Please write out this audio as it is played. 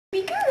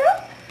Good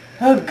girl.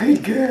 Oh,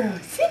 good girl.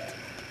 Sit.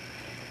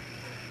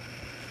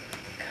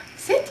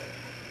 Sit.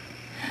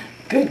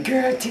 Good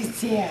girl to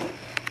sit.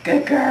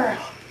 Good girl.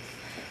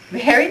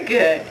 Very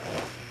good.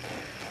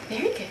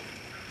 Very good.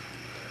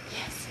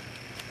 Yes.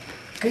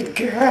 Good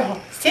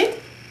girl.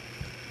 Sit.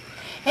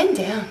 And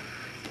down.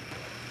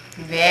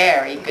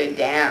 Very good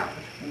down.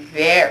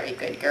 Very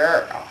good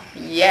girl.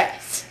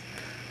 Yes.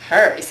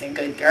 Her is a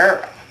good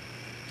girl.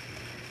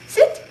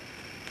 Sit.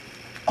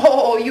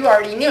 Oh, you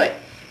already knew it.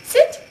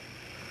 Sit.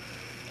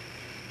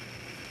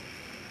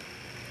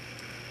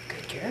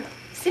 Good girl.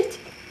 Sit.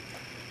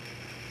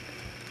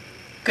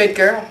 Good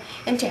girl.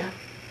 And down.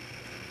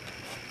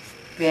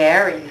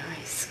 Very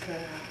nice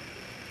girl.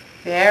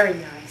 Very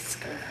nice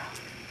girl.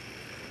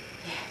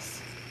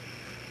 Yes.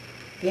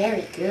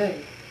 Very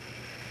good.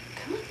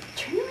 Come on,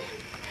 turn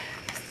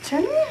around.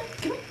 Turn around.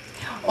 Come here.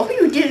 Oh,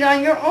 you did it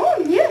on your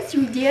own. Yes,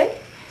 you did.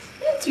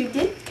 Yes, you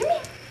did. Come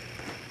here.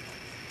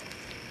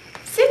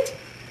 Sit.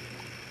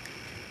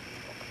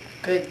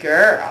 Good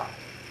girl.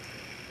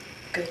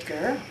 Good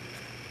girl.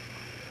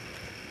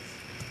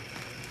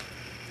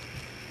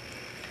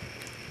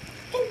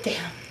 And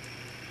down.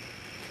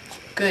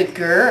 Good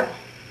girl.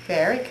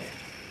 Very good.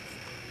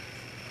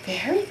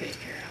 Very good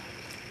girl.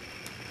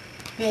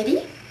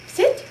 Ready?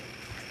 Sit.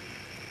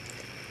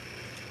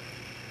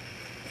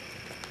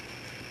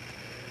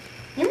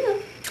 Here we go.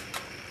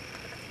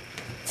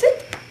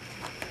 Sit.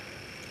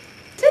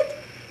 Sit.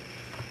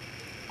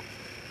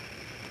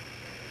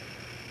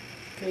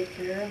 Good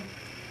girl.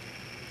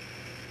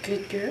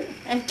 Good girl.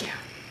 And down.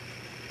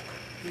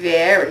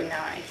 Very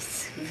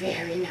nice.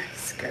 Very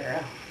nice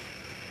girl.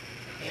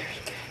 Very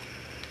good.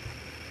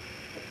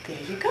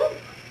 There you go.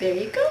 There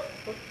you go.